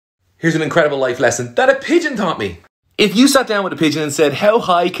Here's an incredible life lesson that a pigeon taught me. If you sat down with a pigeon and said, how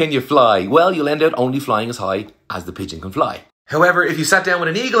high can you fly? Well, you'll end up only flying as high as the pigeon can fly. However, if you sat down with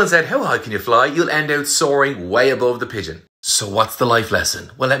an eagle and said, how high can you fly? You'll end up soaring way above the pigeon. So what's the life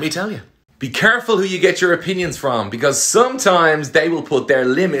lesson? Well, let me tell you. Be careful who you get your opinions from, because sometimes they will put their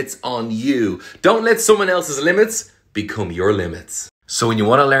limits on you. Don't let someone else's limits become your limits. So when you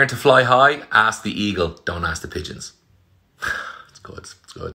want to learn to fly high, ask the eagle, don't ask the pigeons. It's good. It's good.